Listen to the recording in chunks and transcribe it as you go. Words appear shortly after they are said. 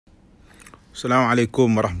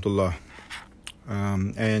Assalamualaikum warahmatullah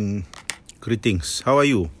and greetings. How are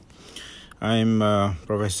you? I'm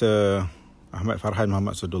Professor Ahmad Farhan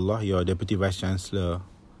Muhammad Sadullah, your Deputy Vice Chancellor,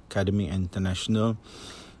 Academic and International.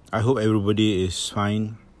 I hope everybody is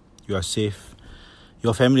fine. You are safe.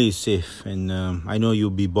 Your family is safe, and I know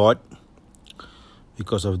you'll be bored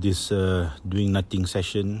because of this doing nothing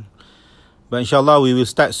session. But inshallah, we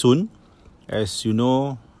will start soon. As you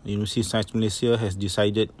know, University of Science Malaysia has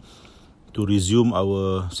decided to resume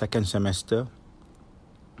our second semester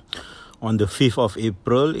on the 5th of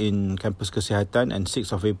April in Campus Kesihatan and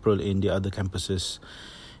 6th of April in the other campuses.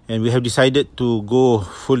 And we have decided to go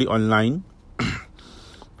fully online,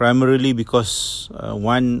 primarily because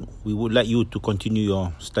one, we would like you to continue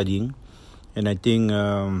your studying. And I think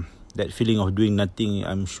that feeling of doing nothing,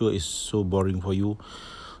 I'm sure, is so boring for you.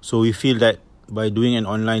 So we feel that by doing an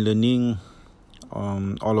online learning,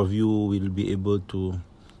 all of you will be able to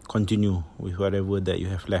continue with whatever that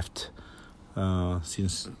you have left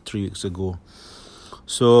since 3 weeks ago.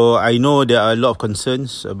 So I know there are a lot of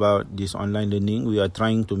concerns about this online learning. We are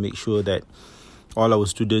trying to make sure that all our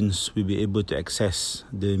students will be able to access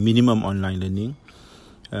the minimum online learning.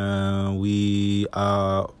 We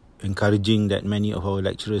are encouraging that many of our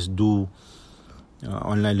lecturers do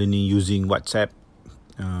online learning using WhatsApp,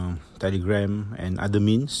 Telegram and other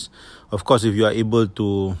means. Of course, if you are able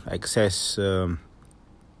to access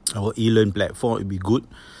our e-learn platform, it will be good.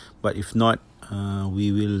 But if not,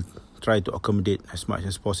 we will try to accommodate as much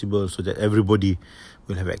as possible so that everybody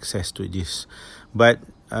will have access to this. But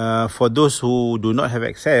for those who do not have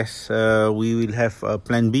access, we will have a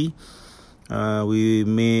plan B. We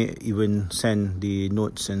may even send the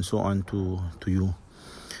notes and so on to you.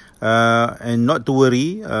 And not to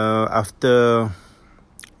worry, after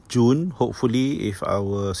June, hopefully, if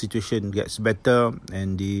our situation gets better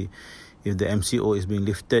and if the MCO is being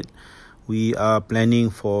lifted, we are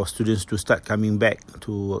planning for students to start coming back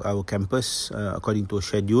to our campus according to a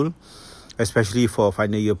schedule, especially for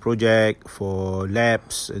final year project, for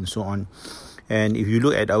labs and so on. And if you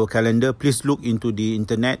look at our calendar, please look into the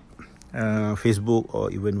internet, Facebook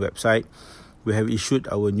or even website. We have issued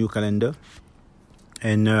our new calendar.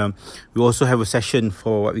 And we also have a session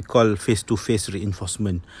for what we call face-to-face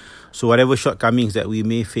reinforcement. So whatever shortcomings that we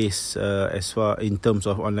may face as far in terms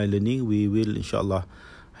of online learning, we will inshallah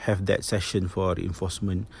have that session for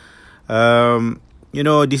reinforcement.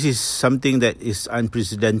 This is something that is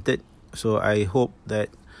unprecedented. So I hope that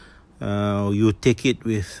you take it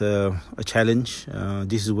with a challenge.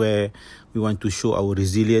 This is where we want to show our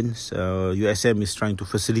resilience. USM is trying to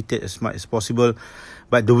facilitate as much as possible,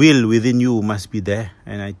 but the will within you must be there.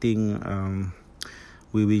 And I think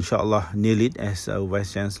we will inshallah nail it, as our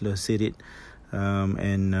Vice Chancellor said it.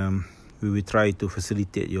 We will try to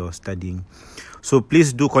facilitate your studying. So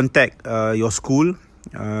please do contact your school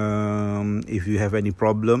if you have any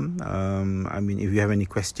problem. If you have any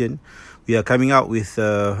question. We are coming out with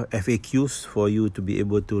FAQs for you to be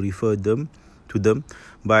able to refer them to them.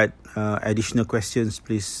 But additional questions,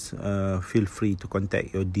 please feel free to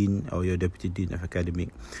contact your Dean or your Deputy Dean of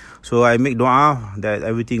Academic. So I make dua that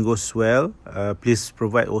everything goes well. Please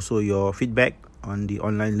provide also your feedback on the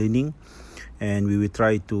online learning, and we will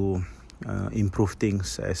try to improve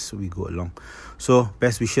things as we go along. So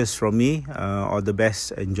best wishes from me. All the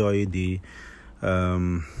best. Enjoy the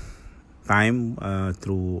time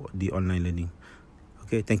through the online learning.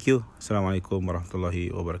 Okay, thank you. Assalamualaikum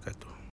warahmatullahi wabarakatuh.